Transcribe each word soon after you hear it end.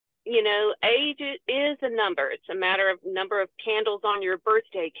age is a number. It's a matter of number of candles on your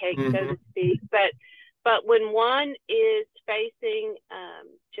birthday cake, so Hmm. to speak. But when one is facing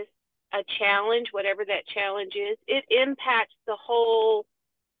just a challenge, whatever that challenge is, it impacts the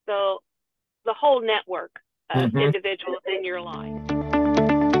the whole network of Hmm. individuals in your life.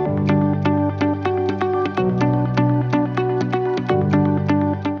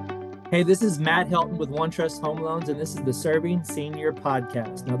 Hey, this is Matt Helton with One Trust Home Loans, and this is the Serving Senior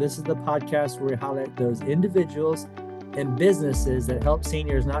Podcast. Now, this is the podcast where we highlight those individuals and businesses that help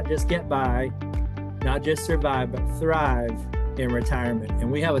seniors not just get by, not just survive, but thrive in retirement. And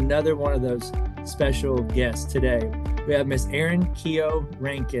we have another one of those special guests today. We have Miss Erin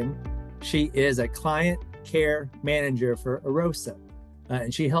Keogh-Rankin. She is a client care manager for Arosa.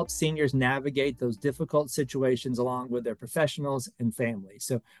 And she helps seniors navigate those difficult situations along with their professionals and families.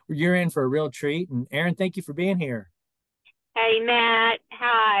 So you're in for a real treat. And Erin, thank you for being here. Hey, Matt.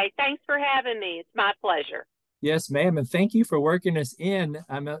 Hi. Thanks for having me. It's my pleasure. Yes, ma'am. And thank you for working us in.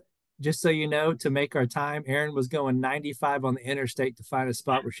 Just so you know, to make our time, Erin was going 95 on the interstate to find a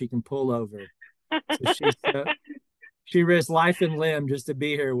spot where she can pull over. So she risked life and limb just to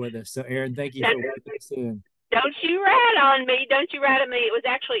be here with us. So Erin, thank you for working us in. Don't you rat on me. Don't you rat on me. It was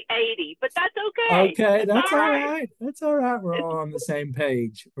actually 80, but that's okay. Okay, That's that's all all right. right. That's all right. We're all on the same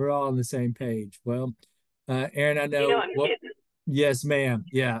page. We're all on the same page. Well, Erin, I You know, know I'm what. kidding. Yes, ma'am.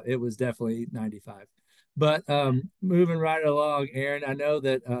 Yeah, it was definitely 95. But moving right along, Erin, I know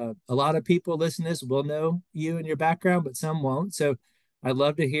that a lot of people listening to this will know you and your background, but some won't. So I'd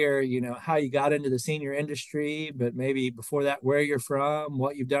love to hear, how you got into the senior industry, but maybe before that, where you're from,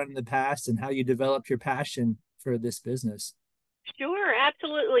 what you've done in the past, and how you developed your passion for this business. Sure,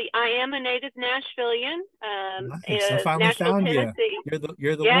 absolutely. I am a native Nashvilleian, Nice. I finally Nashville, found you. Tennessee.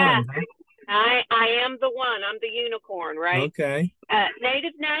 You're the Yeah, one, huh? I am the one. I'm the unicorn, right? Okay.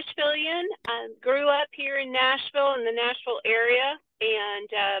 Native Nashvilleian. Grew up here in Nashville, in the Nashville area,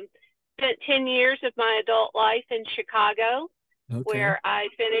 and spent 10 years of my adult life in Chicago, Okay. where I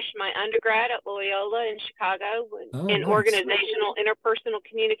finished my undergrad at Loyola in Chicago Oh, in nice. organizational interpersonal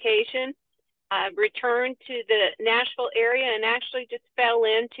communication. I returned to the Nashville area and actually just fell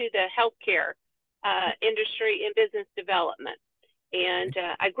into the healthcare industry in business development. And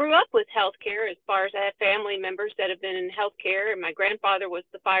I grew up with healthcare as far as I have family members that have been in healthcare. And my grandfather was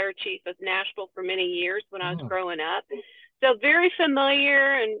the fire chief of Nashville for many years when I was Oh, growing up. So very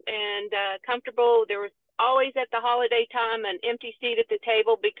familiar and comfortable. There was always at the holiday time an empty seat at the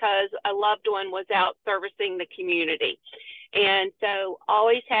table because a loved one was out servicing the community. And so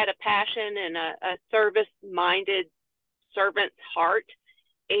always had a passion and a service minded servant's heart.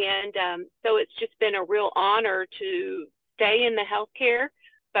 And so it's just been a real honor to stay in the healthcare,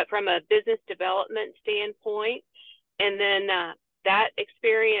 but from a business development standpoint. And then that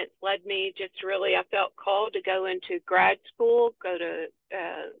experience led me just really, I felt called to go into go to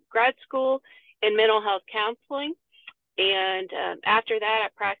grad school in mental health counseling. And after that, I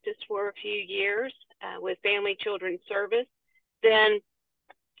practiced for a few years with Family Children Service. Then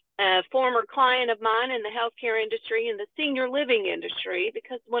a former client of mine in the healthcare industry, in the senior living industry,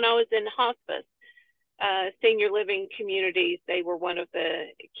 because when I was in hospice, senior living communities, they were one of the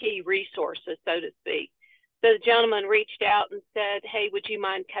key resources, so to speak. So the gentleman reached out and said, "Hey, would you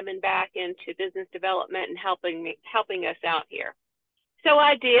mind coming back into business development and helping us out here?" So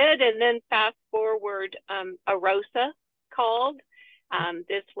I did, and then fast forward, Arosa called.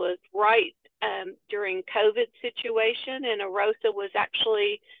 This was right during COVID situation, and Arosa was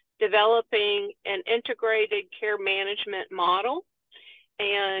actually developing an integrated care management model.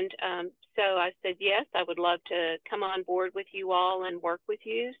 And so I said, yes, I would love to come on board with you all and work with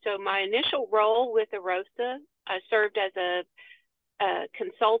you. So my initial role with Arosa, I served as a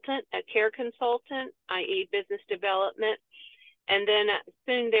consultant, a care consultant, i.e. business development. And then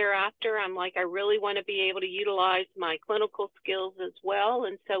soon thereafter, I'm like, I really want to be able to utilize my clinical skills as well.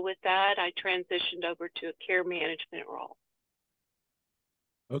 And so with that, I transitioned over to a care management role.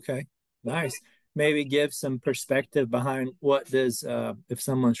 okay. Nice. Maybe give some perspective behind what does if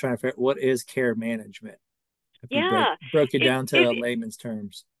someone's trying to figure out what is care management, if you Yeah, broke it it, down to it layman's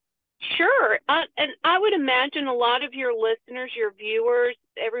terms. sure. And I would imagine a lot of your listeners, your viewers,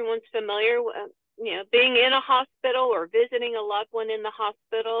 everyone's familiar with, being in a hospital or visiting a loved one in the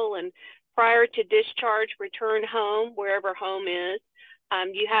hospital, and prior to discharge, return home, wherever home is.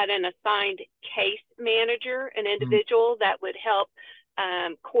 You had an assigned case manager, an Mm. individual that would help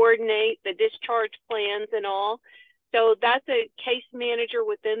coordinate the discharge plans and all. So that's a case manager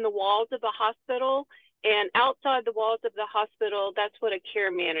within the walls of a hospital. And outside the walls of the hospital, that's what a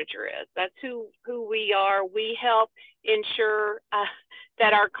care manager is. That's who we are. We help ensure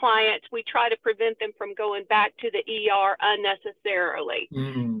that our clients, we try to prevent them from going back to the ER unnecessarily.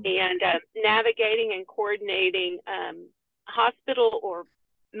 And navigating and coordinating hospital or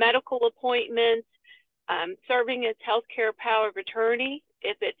medical appointments, serving as healthcare power of attorney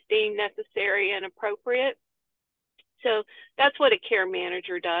if it's deemed necessary and appropriate. So that's what a care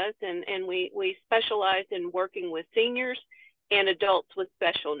manager does, and we specialize in working with seniors and adults with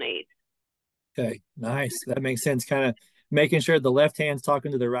special needs. Okay, nice. That makes sense. Kind of making sure the left hand's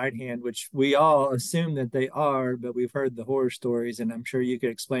talking to the right hand, which we all assume that they are, but we've heard the horror stories, and I'm sure you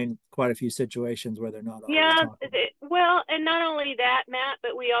could explain quite a few situations where they're not always Yeah, talking. well, and not only that, Matt,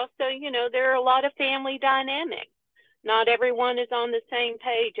 but we also, there are a lot of family dynamics. Not everyone is on the same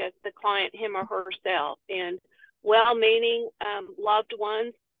page as the client, him or herself, and well-meaning loved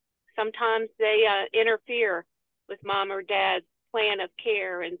ones, sometimes they interfere with mom or dad's plan of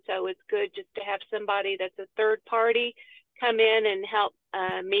care. And so it's good just to have somebody that's a third party come in and help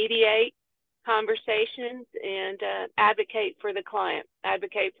mediate conversations and advocate for the client,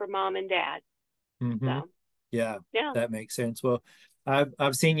 advocate for mom and dad. So, Yeah, yeah. that makes sense. Well,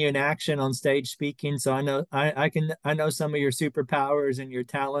 I've seen you in action on stage speaking, so I know I know some of your superpowers and your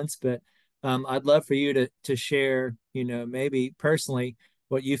talents, but I'd love for you to share, maybe personally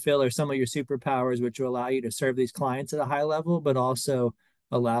what you feel are some of your superpowers, which will allow you to serve these clients at a high level, but also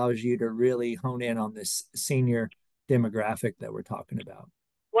allows you to really hone in on this senior demographic that we're talking about.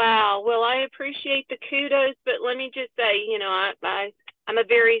 Wow. Well, I appreciate the kudos, but let me just say, I'm a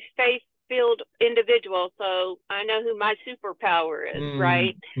very faith-filled individual, so I know who my superpower is,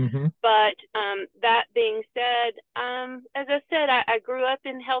 right? But that being said, as I said, I grew up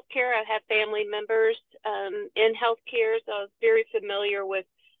in healthcare. I have family members in healthcare, so I was very familiar with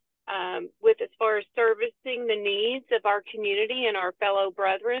as far as servicing the needs of our community and our fellow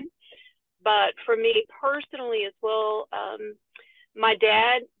brethren. But for me personally as well, my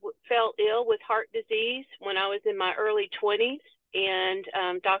dad fell ill with heart disease when I was in my early 20s, and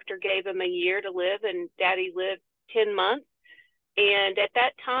doctor gave him a year to live, and daddy lived 10 months. And at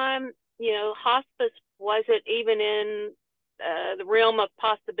that time, hospice wasn't even in the realm of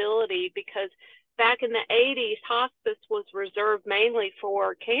possibility, because back in the 80s, hospice was reserved mainly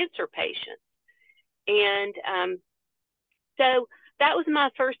for cancer patients. And so that was my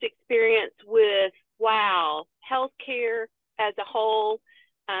first experience with, wow, healthcare as a whole,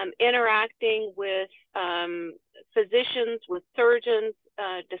 interacting with physicians, with surgeons,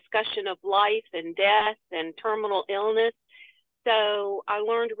 discussion of life and death and terminal illness. So I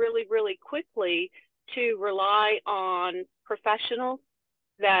learned really, really quickly to rely on professionals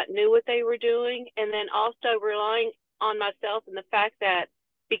that knew what they were doing, and then also relying on myself and the fact that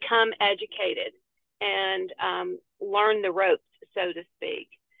become educated and learn the ropes, so to speak.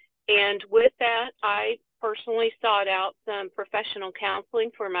 And with that, I personally sought out some professional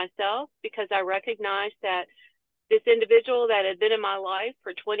counseling for myself, because I recognized that this individual that had been in my life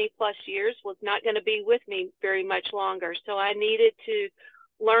for 20 plus years was not going to be with me very much longer. So I needed to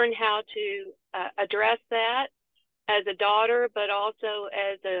learn how to address that as a daughter, but also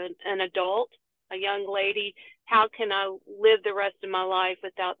as an adult, a young lady. How can I live the rest of my life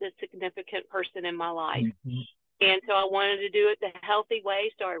without this significant person in my life? And so I wanted to do it the healthy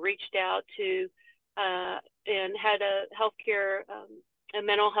way. So I reached out to and had a healthcare, a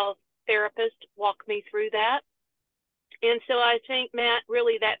mental health therapist walk me through that. And so I think, Matt,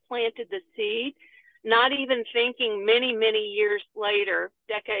 really that planted the seed, not even thinking many, many years later,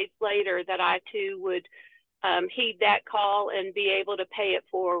 decades later, that I too would heed that call and be able to pay it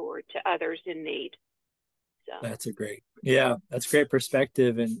forward to others in need. So that's great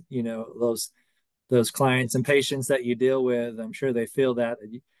perspective. And, those clients and patients that you deal with, I'm sure they feel that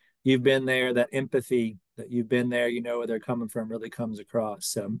you've been there, that empathy that you've been there, where they're coming from really comes across.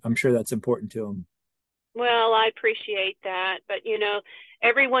 So I'm sure that's important to them. Well, I appreciate that, but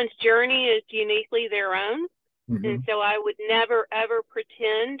everyone's journey is uniquely their own. And so I would never, ever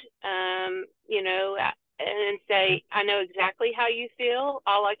pretend, and say, I know exactly how you feel.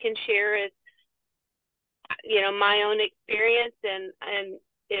 All I can share is, my own experience, and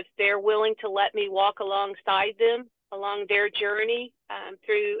if they're willing to let me walk alongside them along their journey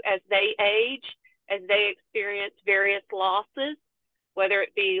through as they age, as they experience various losses, whether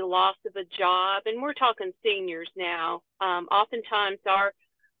it be loss of a job, and we're talking seniors now. Oftentimes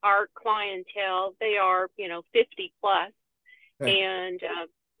our clientele, they are 50 plus, right. And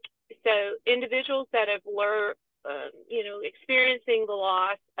so individuals that have learned, experiencing the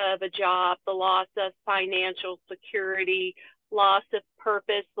loss of a job, the loss of financial security, loss of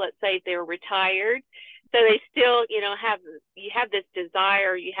purpose. Let's say they're retired, So they still, you have this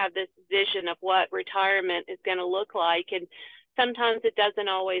desire, you have this vision of what retirement is going to look like. And sometimes it doesn't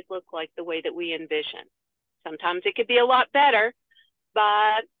always look like the way that we envision. Sometimes it could be a lot better,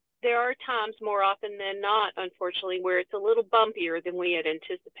 but there are times, more often than not, unfortunately, where it's a little bumpier than we had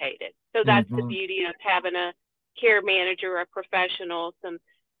anticipated. So that's the beauty of having a care manager, a professional, some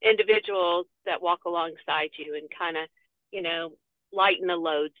individuals that walk alongside you and kind of, lighten the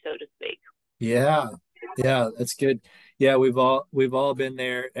load, so to speak. Yeah. Yeah, that's good. Yeah, we've all been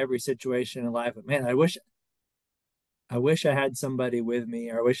there, every situation in life. But man, I wish I had somebody with me,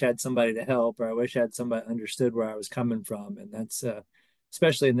 or I wish I had somebody to help, or I wish I had somebody understood where I was coming from. And that's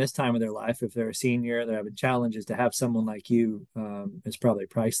especially in this time of their life, if they're a senior, they're having challenges, to have someone like you is probably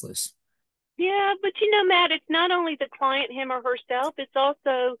priceless. Yeah, but Matt, it's not only the client, him or herself, it's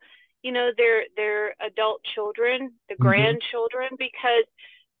also, their adult children, the Hmm. grandchildren, because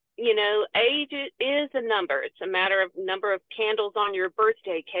age is a number. It's a matter of number of candles on your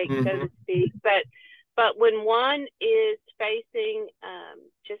birthday cake, so to Hmm. speak. But when one is facing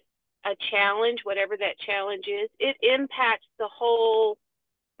just a challenge, whatever that challenge is, it impacts the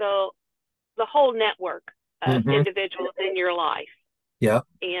the whole network of Hmm. individuals in your life. Yeah.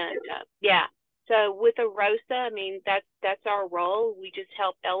 And yeah, so with AROSA, I mean that's our role. We just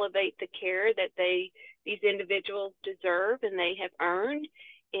help elevate the care that these individuals deserve and they have earned,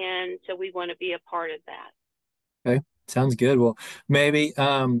 and so we want to be a part of that. Okay. Sounds good. Well, maybe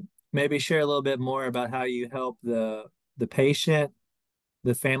share a little bit more about how you help the patient,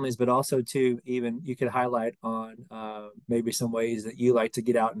 the families, but also too, even you could highlight on maybe some ways that you like to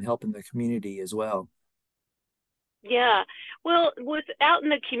get out and help in the community as well. Yeah. Well, with out in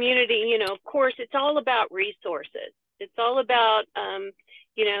the community, of course, it's all about resources. It's all about,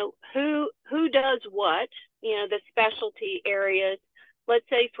 who does what. The specialty areas. Let's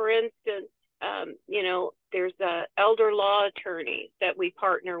say, for instance, there's a elder law attorney that we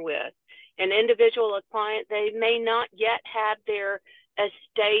partner with. An individual, a client, they may not yet have their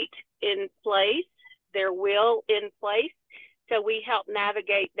estate in place, their will in place, so we help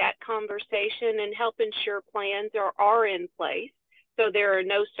navigate that conversation and help ensure plans are in place so there are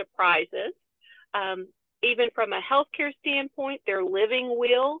no surprises. Um, Even from a healthcare standpoint, their living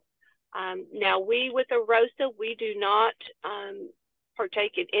will. Now, we with AROSA, we do not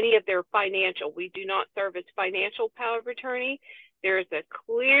partake in any of their financial. We do not serve as financial power of attorney. There is a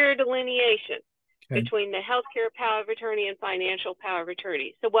clear delineation Okay. between the healthcare power of attorney and financial power of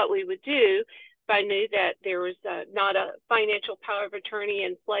attorney. So what we would do, if I knew that there was not a financial power of attorney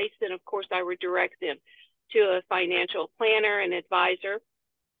in place, then of course I would direct them to a financial planner and advisor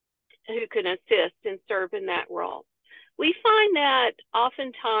who can assist and serve in that role. We find that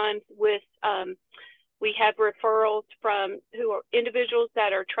oftentimes we have referrals from who are individuals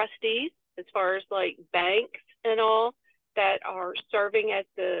that are trustees, as far as like banks and all, that are serving as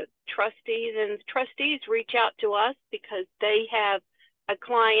the trustees, and trustees reach out to us because they have a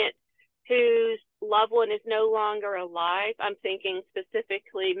client whose loved one is no longer alive. I'm thinking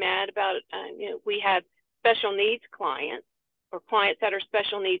specifically, Matt, about we have special needs clients or clients that are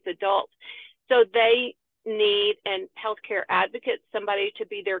special needs adults, so they need an healthcare advocate, somebody to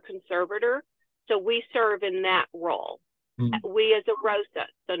be their conservator. So we serve in that role. Mm. We as AROSA,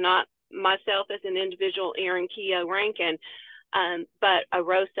 so not myself as an individual, Erin Keogh-Rankin, but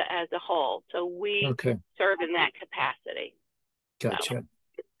AROSA as a whole. So we Okay. serve in that capacity. So Gotcha.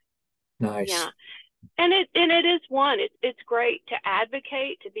 Nice. yeah, and it is one. It's great to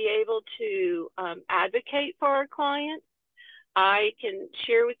advocate, to be able to advocate for our clients. I can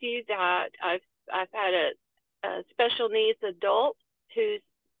share with you that I've had a special needs adult whose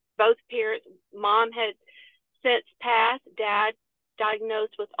both parents, mom had since passed, dad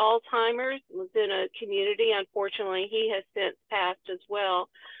diagnosed with Alzheimer's, was in a community. Unfortunately, he has since passed as well.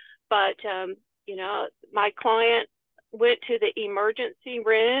 But, my client went to the emergency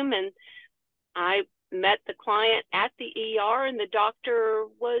room, and I met the client at the ER, and the doctor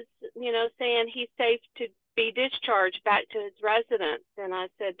was, saying he's safe to be discharged back to his residence. And I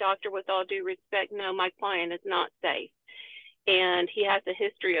said, doctor, with all due respect, no, my client is not safe. And he has a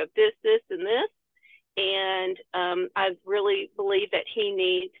history of this, and this. And I really believe that he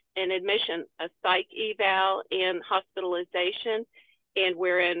needs an admission, a psych eval, and hospitalization, and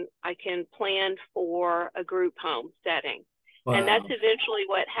wherein I can plan for a group home setting. And that's Wow. eventually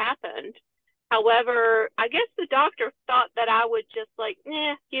what happened. However, I guess the doctor thought that I would just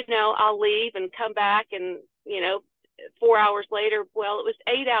I'll leave and come back, and 4 hours later, well, it was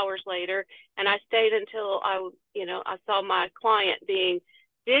 8 hours later, and I stayed until I saw my client being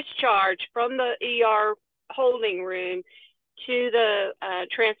discharged from the ER holding room to the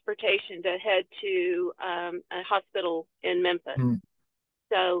transportation to head to a hospital in Memphis. Mm.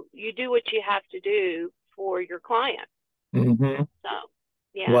 So you do what you have to do for your client. Mm-hmm. So,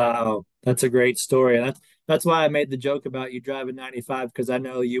 yeah. Wow, that's a great story. That's why I made the joke about you driving 95 because I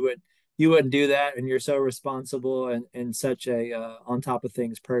know you wouldn't do that, and you're so responsible and such a on top of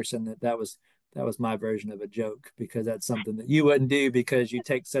things person that was my version of a joke because that's something that you wouldn't do because you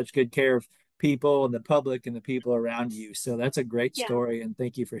take such good care of people and the public and the people around you. So that's a great Yeah. story, and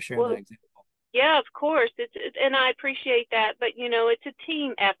thank you for sharing Well, that example. yeah, of course. And I appreciate that, but it's a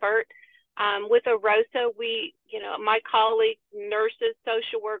team effort. With AROSA, my colleagues, nurses,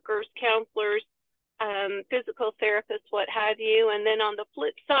 social workers, counselors, physical therapists, what have you. And then on the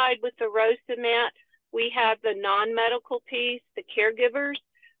flip side with AROSA, Matt, we have the non-medical piece, the caregivers.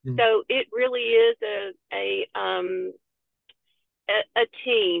 Mm. So it really is a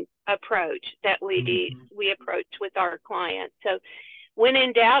team approach that Mhm. we approach with our clients. So when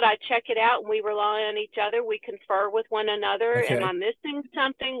in doubt, I check it out and we rely on each other. We confer with one another. Am Okay. I missing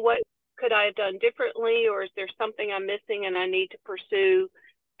something? What could I have done differently? Or is there something I'm missing and I need to pursue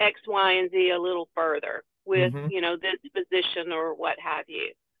X, Y, and Z a little further with, Hmm. this position or what have you?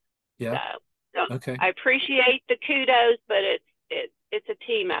 So, Yeah. so Okay. I appreciate the kudos, but it's a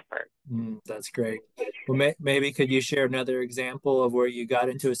team effort. That's great. Well, maybe could you share another example of where you got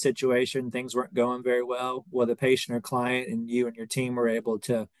into a situation, things weren't going very well, with a patient or client, and you and your team were able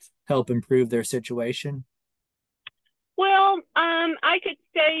to help improve their situation? Well, I could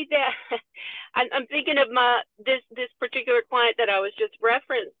say that I'm thinking of this particular client that I was just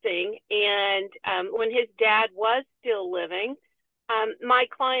referencing, and when his dad was still living, my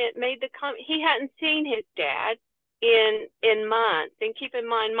client made the comment he hadn't seen his dad in months. And keep in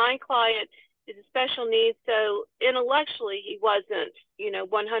mind, my client is a special needs, so intellectually he wasn't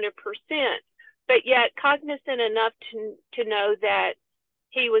 100%, but yet cognizant enough to know that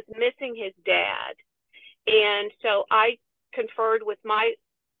he was missing his dad. And so I conferred with my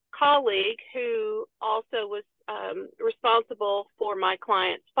colleague who also was responsible for my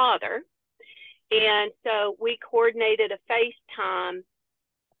client's father. And so we coordinated a FaceTime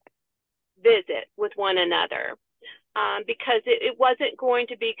visit with one another because it wasn't going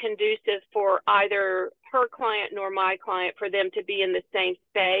to be conducive for either her client nor my client for them to be in the same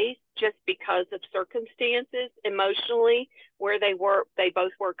space just because of circumstances emotionally where they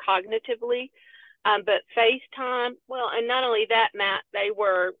both were cognitively. But FaceTime, well, and not only that, Matt, they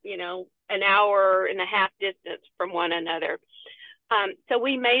were, an hour and a half distance from one another. So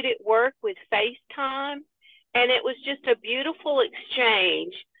we made it work with FaceTime, and it was just a beautiful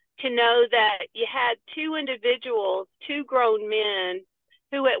exchange to know that you had two individuals, two grown men,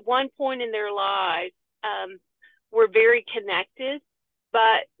 who at one point in their lives were very connected,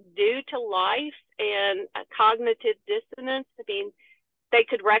 but due to life and cognitive dissonance, I mean, they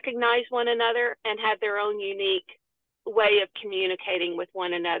could recognize one another and have their own unique way of communicating with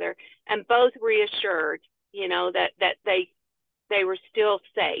one another, and both reassured, that they were still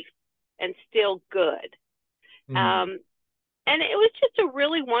safe and still good. Mm. And it was just a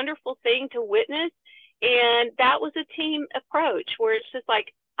really wonderful thing to witness. And that was a team approach where it's just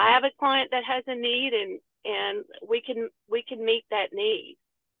like, I have a client that has a need, and we can meet that need.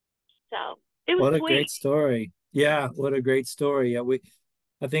 So it was What a great sweet. story. Yeah, what a great story. Yeah,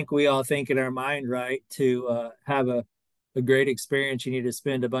 I think we all think in our mind, right, to have a great experience, you need to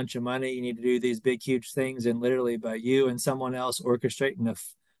spend a bunch of money, you need to do these big, huge things, and literally by you and someone else orchestrating a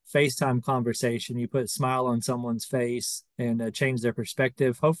FaceTime conversation, you put a smile on someone's face and change their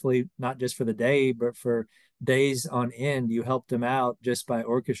perspective. Hopefully, not just for the day, but for days on end. You helped them out just by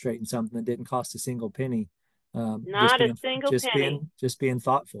orchestrating something that didn't cost a single penny. Just Not a being, single penny. just being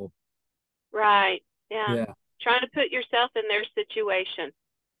thoughtful. Right. Yeah. Yeah. Trying to put yourself in their situation.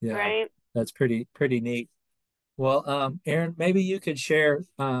 Yeah, Right. that's pretty neat. Well, Erin, maybe you could share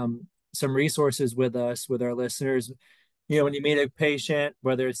some resources with us, with our listeners. When you meet a patient,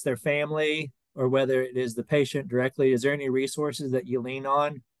 whether it's their family or whether it is the patient directly, is there any resources that you lean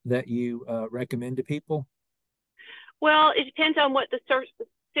on that you recommend to people? Well, it depends on what the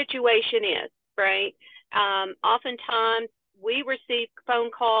situation is, right? Oftentimes we receive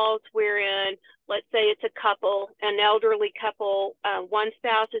phone calls wherein, let's say it's a couple, an elderly couple, one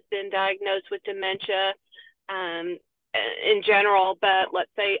spouse has been diagnosed with dementia in general, but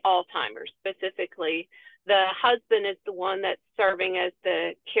let's say Alzheimer's specifically. The husband is the one that's serving as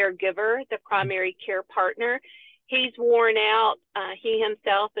the caregiver, the primary care partner. He's worn out. He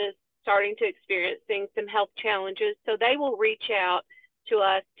himself is starting to experiencing some health challenges. So they will reach out to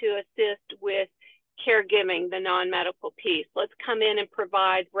us to assist with caregiving, the non-medical piece. Let's come in and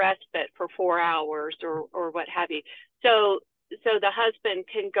provide respite for 4 hours or what have you. So so the husband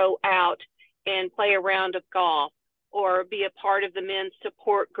can go out and play a round of golf or be a part of the men's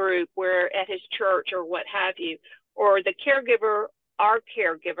support group where at his church or what have you, or the caregiver, our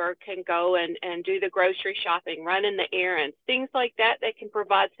caregiver can go and do the grocery shopping, run in the errands, things like that that can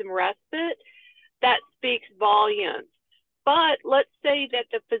provide some respite. That speaks volumes. But let's say that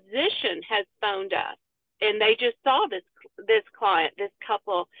the physician has phoned us and they just saw this client, this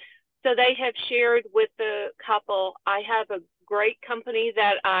couple. So they have shared with the couple, I have a great company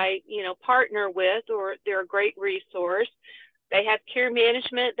that I, partner with, or they're a great resource. They have care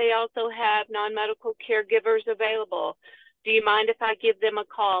management. They also have non-medical caregivers available. Do you mind if I give them a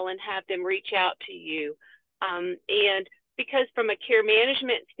call and have them reach out to you? And because from a care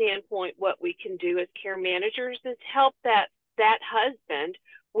management standpoint, what we can do as care managers is help that husband.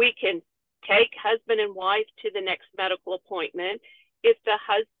 We can take husband and wife to the next medical appointment. If the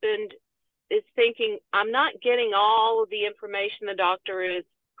husband is thinking, I'm not getting all of the information the doctor is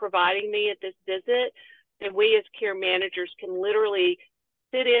providing me at this visit, then we as care managers can literally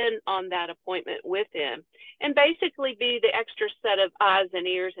sit in on that appointment with him and basically be the extra set of eyes and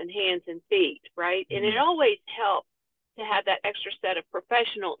ears and hands and feet, right? And it always helps to have that extra set of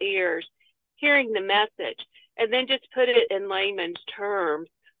professional ears hearing the message, and then just put it in layman's terms,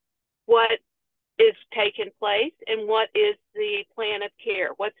 what is taking place and what is the plan of care?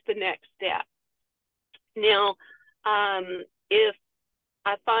 What's the next step? Now, if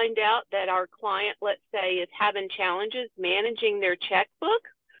I find out that our client, let's say, is having challenges managing their checkbook,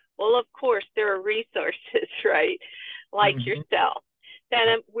 well, of course, there are resources, right, like yourself. Then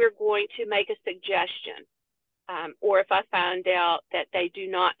we're going to make a suggestion. Or if I find out that they do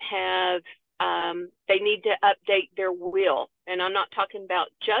not have, they need to update their will, and I'm not talking about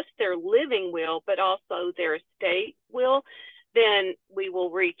just their living will, but also their estate will, then we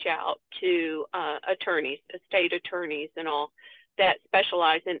will reach out to attorneys, estate attorneys and all that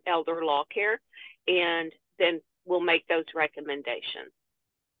specialize in elder law care, and then we'll make those recommendations.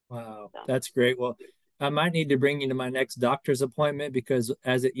 Wow, that's great. Well, I might need to bring you to my next doctor's appointment, because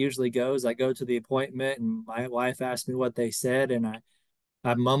as it usually goes, I go to the appointment and my wife asks me what they said, and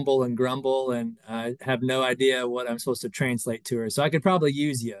I mumble and grumble and I have no idea what I'm supposed to translate to her. So I could probably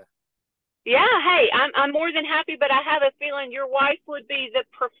use you. Yeah, hey, I'm more than happy, but I have a feeling your wife would be the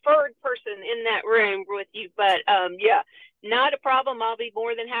preferred person in that room with you. But yeah, not a problem. I'll be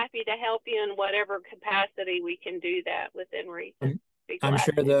more than happy to help you in whatever capacity we can do that within reason. I'm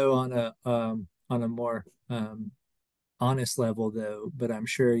sure though on a more honest level though, but I'm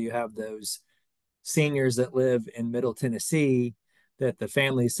sure you have those seniors that live in Middle Tennessee that the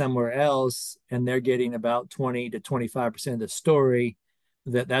family's somewhere else and they're getting about 20 to 25% of the story,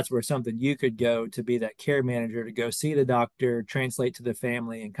 that's where something you could go to be that care manager, to go see the doctor, translate to the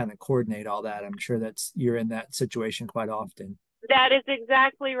family and kind of coordinate all that. I'm sure you're in that situation quite often. That is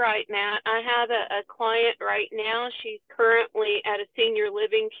exactly right, Matt. I have a client right now. She's currently at a senior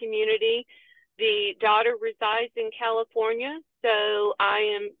living community. The daughter resides in California, so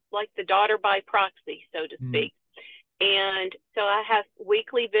I am like the daughter by proxy, so to speak. And so I have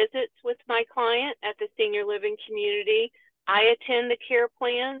weekly visits with my client at the senior living community. I attend the care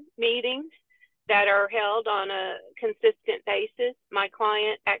plan meetings that are held on a consistent basis. My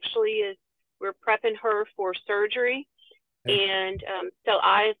client actually we're prepping her for surgery. And so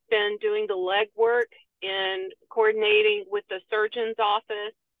I've been doing the legwork and coordinating with the surgeon's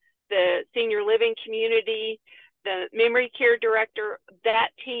office, the senior living community, the memory care director, that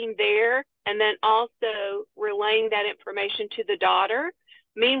team there, and then also relaying that information to the daughter.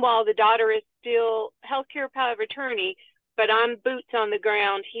 Meanwhile, the daughter is still healthcare power of attorney, but I'm boots on the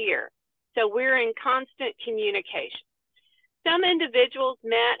ground here. So we're in constant communication. Some individuals,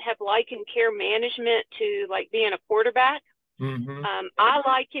 Matt, have likened care management to like being a quarterback. I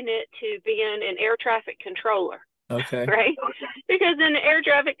liken it to being an air traffic controller. Okay. Right? Because an air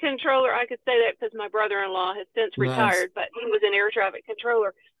traffic controller, I could say that because my brother-in-law has since retired, but he was an air traffic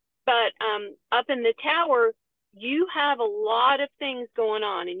controller. But up in the tower, you have a lot of things going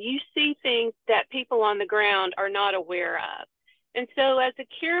on, and you see things that people on the ground are not aware of. And so as a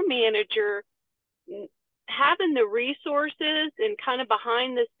care manager, having the resources and kind of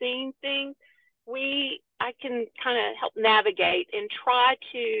behind the scenes things, I can kind of help navigate and try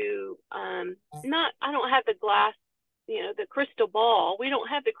to I don't have the glass, the crystal ball. We don't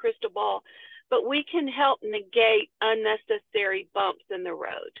have the crystal ball, but we can help negate unnecessary bumps in the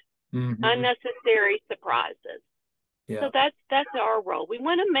road, unnecessary surprises. Yeah. So that's our role. We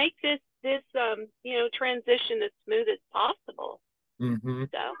want to make this transition as smooth as possible.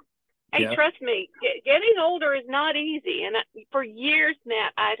 So, hey, trust me, getting older is not easy. And for years,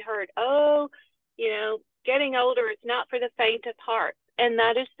 Matt, I'd heard, oh, getting older is not for the faint of heart. And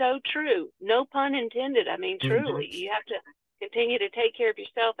that is so true. No pun intended. I mean, truly, Mm-hmm. you have to continue to take care of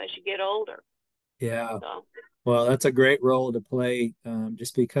yourself as you get older. Yeah. So, Well, that's a great role to play,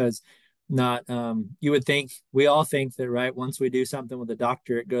 just because not, you would think, we all think that, right, once we do something with a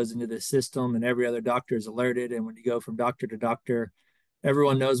doctor, it goes into the system and every other doctor is alerted. And when you go from doctor to doctor,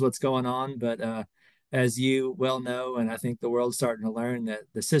 everyone knows what's going on. But as you well know, and I think the world's starting to learn, that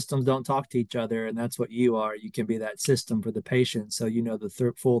the systems don't talk to each other. And that's what you are. You can be that system for the patient. So,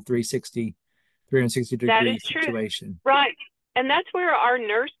 the full 360 that is degree true. situation. Right. And that's where our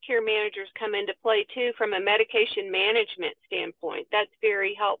nurse care managers come into play too, from a medication management standpoint. That's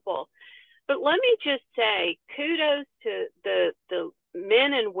very helpful. But let me just say kudos to the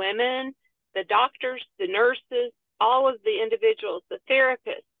men and women, the doctors, the nurses, all of the individuals, the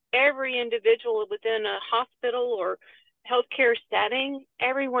therapists, every individual within a hospital or healthcare setting.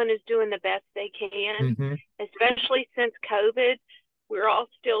 Everyone is doing the best they can, Mm-hmm. especially since COVID. We're all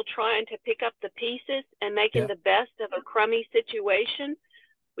still trying to pick up the pieces and making Yeah. the best of a crummy situation.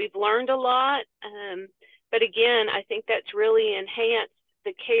 We've learned a lot. But again, I think that's really enhanced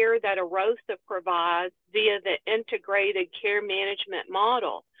the care that AROSA provides via the integrated care management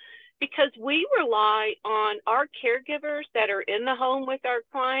model, because we rely on our caregivers that are in the home with our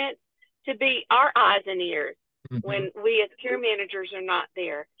clients to be our eyes and ears Mm-hmm. when we as care managers are not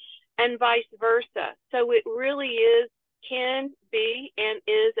there, and vice versa. So it really is, can be, and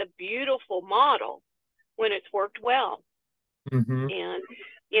is a beautiful model when it's worked well. Mm-hmm.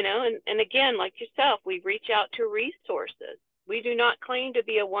 And, and again, like yourself, we reach out to resources. We do not claim to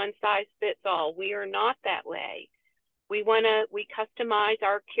be a one size fits all. We are not that way. We customize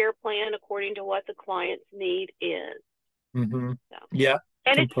our care plan according to what the client's need is. Mm-hmm. So, Yeah,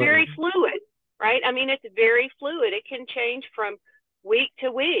 and it's completely. very fluid, right? I mean, it's very fluid. It can change from week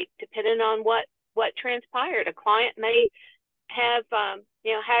to week depending on what transpired. A client may have,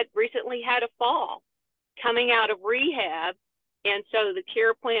 had recently had a fall coming out of rehab. And so the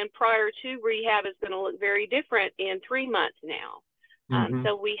care plan prior to rehab is going to look very different in 3 months now. Mm-hmm.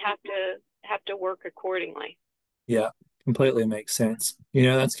 So we have to work accordingly. Yeah, completely makes sense.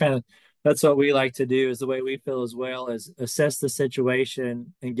 That's what we like to do, is the way we feel as well, as assess the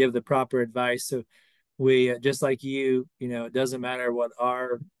situation and give the proper advice. So we, just like it doesn't matter what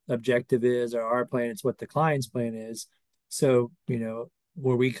our objective is or our plan, it's what the client's plan is. So,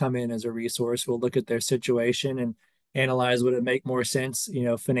 where we come in as a resource, we'll look at their situation and analyze, would it make more sense,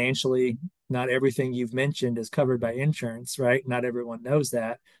 financially. Not everything you've mentioned is covered by insurance, right? Not everyone knows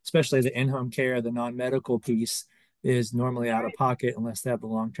that, especially the in-home care, the non-medical piece is normally out of Right. pocket unless they have the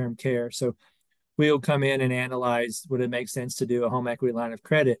long-term care. So we'll come in and analyze, would it make sense to do a home equity line of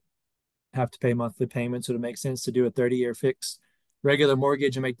credit, have to pay monthly payments? Would it make sense to do a 30-year fixed regular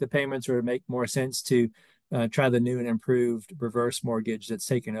mortgage and make the payments, or would it make more sense to try the new and improved reverse mortgage that's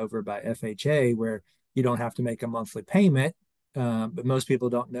taken over by FHA, where you don't have to make a monthly payment? But most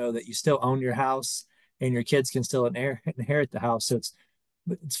people don't know that you still own your house and your kids can still inherit the house. So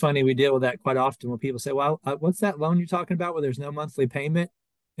it's funny, we deal with that quite often when people say, well, what's that loan you're talking about where there's no monthly payment?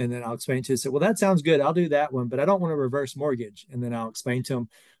 And then I'll explain to them, say, well, that sounds good, I'll do that one, but I don't want a reverse mortgage. And then I'll explain to them,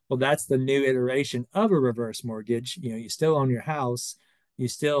 well, that's the new iteration of a reverse mortgage. You still own your house, you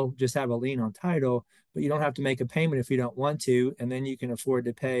still just have a lien on title, but you don't have to make a payment if you don't want to. And then you can afford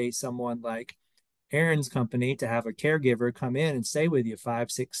to pay someone like Erin's company to have a caregiver come in and stay with you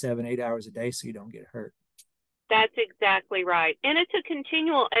 5, 6, 7, 8 hours a day so you don't get hurt. That's exactly right. And it's a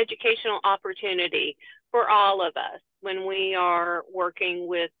continual educational opportunity for all of us when we are working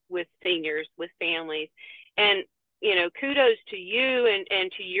with seniors, with families. And, kudos to you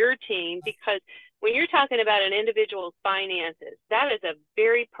and to your team, because when you're talking about an individual's finances, that is a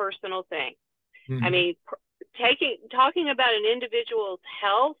very personal thing. I Mm-hmm. mean, talking about an individual's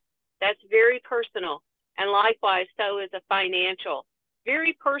health, that's very personal. And likewise, so is a financial,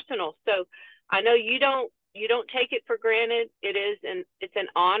 very personal. So I know you don't take it for granted. It's an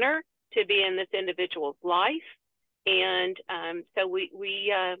honor to be in this individual's life, and so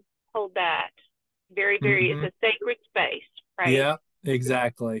we hold that very, very. Mm-hmm. It's a sacred space, right? Yeah,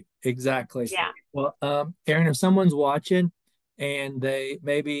 exactly. Yeah. Well, Erin, if someone's watching and they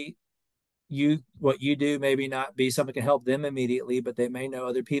maybe, what you do maybe not be something that can help them immediately, but they may know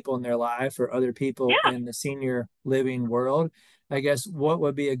other people in their life or other people Yeah. in the senior living world, I guess what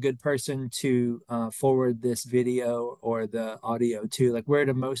would be a good person to forward this video or the audio to? Like, where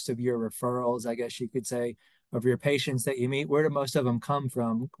do most of your referrals, I guess you could say, of your patients that you meet, where do most of them come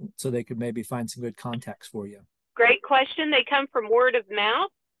from, so they could maybe find some good contacts for you? Great question. They come from word of mouth.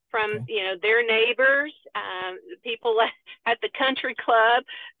 from, Okay. their neighbors, the people at the country club,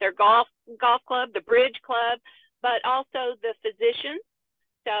 their golf club, the bridge club, but also the physicians.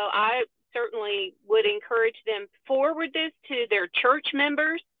 So I certainly would encourage them forward this to their church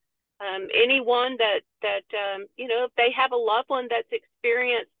members, anyone that if they have a loved one that's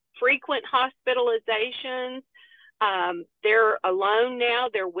experienced frequent hospitalizations, they're alone now,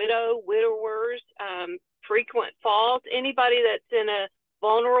 they're widowers, frequent falls, anybody that's in a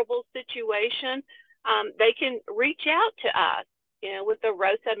vulnerable situation, they can reach out to us, with the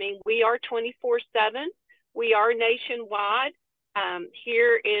ROSA. I mean, we are 24/7. We are nationwide.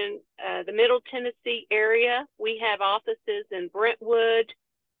 Here in the Middle Tennessee area, we have offices in Brentwood,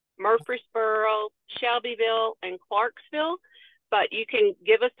 Murfreesboro, Shelbyville, and Clarksville. But you can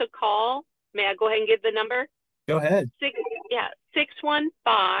give us a call. May I go ahead and give the number? Go ahead.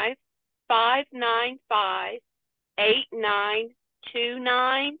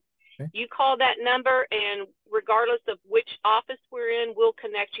 615-595-8929. Okay. You call that number, and regardless of which office we're in, we'll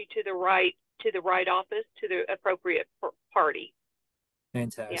connect you to the right office, to the appropriate party.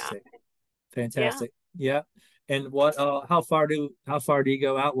 Fantastic. Yeah. Fantastic. Yeah. And what? How far do you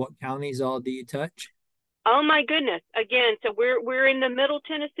go out? What counties all do you touch? Oh my goodness! Again, so we're in the Middle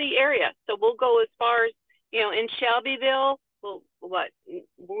Tennessee area, so we'll go as far as in Shelbyville. We'll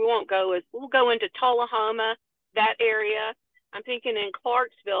go into Tullahoma, that area. I'm thinking in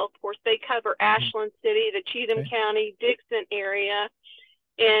Clarksville, of course, they cover Ashland City, the Cheatham County, Dixon area.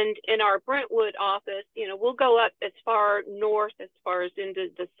 And in our Brentwood office, we'll go up as far north as far as into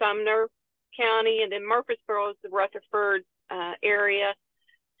the Sumner County, and then Murfreesboro is the Rutherford area.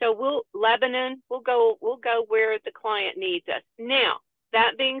 So Lebanon, we'll go where the client needs us. Now,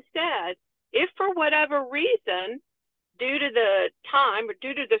 that being said, if for whatever reason, due to the time or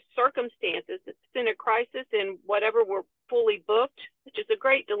due to the circumstances, it's been a crisis and whatever, we're fully booked, which is a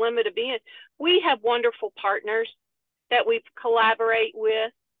great dilemma to be in, we have wonderful partners that we collaborate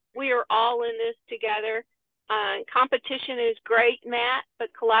with. We are all in this together. Competition is great, Matt,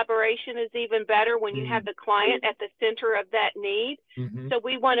 but collaboration is even better when you have the client at the center of that need. So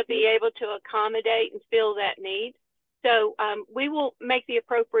we want to be able to accommodate and fill that need. So we will make the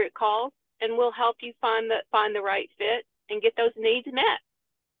appropriate calls, and we'll help you find the right fit and get those needs met.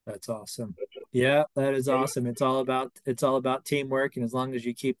 That's awesome. Yeah, that is awesome. It's all about teamwork, and as long as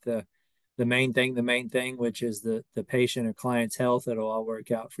you keep the main thing, which is the patient or client's health, it'll all work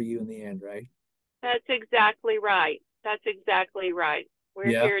out for you in the end, right? That's exactly right. We're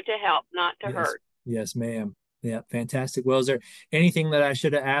here to help, not to hurt. Yes, ma'am. Yeah, fantastic. Well, is there anything that I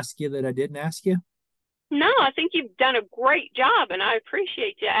should have asked you that I didn't ask you? No, I think you've done a great job, and I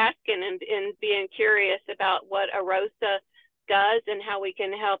appreciate you asking and being curious about what AROSA does and how we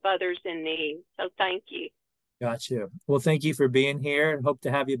can help others in need. So thank you. Gotcha. Well, thank you for being here, and hope to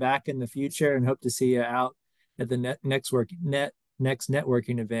have you back in the future, and hope to see you out at the next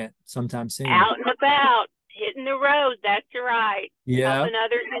networking event sometime soon. Out and about, hitting the road. That's right. Yeah. Helping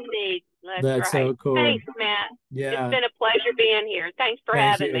others in need. That's right. So cool. Thanks, Matt. Yeah. It's been a pleasure being here. Thanks for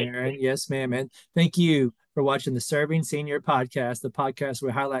having me. Erin. Yes, ma'am. And thank you for watching the Serving Senior podcast, the podcast where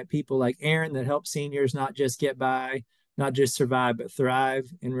we highlight people like Erin that help seniors not just get by, not just survive, but thrive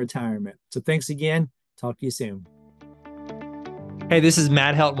in retirement. So thanks again. Talk to you soon. Hey, this is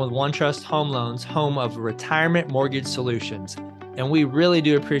Matt Helton with OneTrust Home Loans, home of Retirement Mortgage Solutions. And we really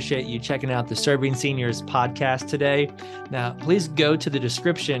do appreciate you checking out the Serving Seniors podcast today. Now, please go to the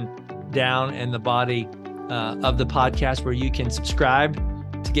description down in the body of the podcast where you can subscribe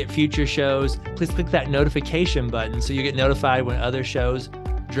to get future shows. Please click that notification button so you get notified when other shows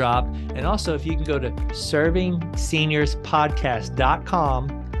drop. And also, if you can go to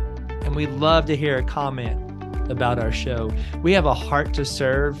servingseniourspodcast.com, and we'd love to hear a comment about our show. We have a heart to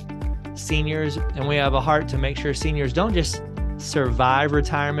serve seniors, and we have a heart to make sure seniors don't just survive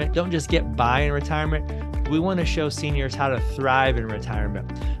retirement, don't just get by in retirement. We want to show seniors how to thrive in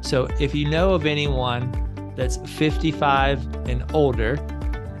retirement. So if you know of anyone that's 55 and older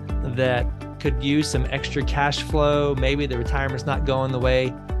that could use some extra cash flow, maybe the retirement's not going the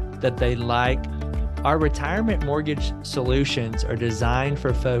way that they like, our retirement mortgage solutions are designed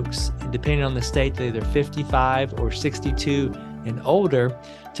for folks, depending on the state, they're either 55 or 62 and older,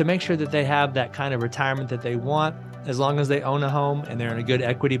 to make sure that they have that kind of retirement that they want. As long as they own a home and they're in a good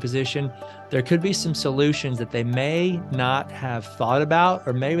equity position, there could be some solutions that they may not have thought about,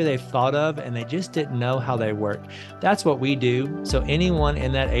 or maybe they've thought of and they just didn't know how they work. That's what we do. So anyone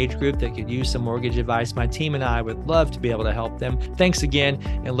in that age group that could use some mortgage advice, my team and I would love to be able to help them. Thanks again,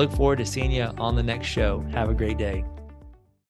 and look forward to seeing you on the next show. Have a great day.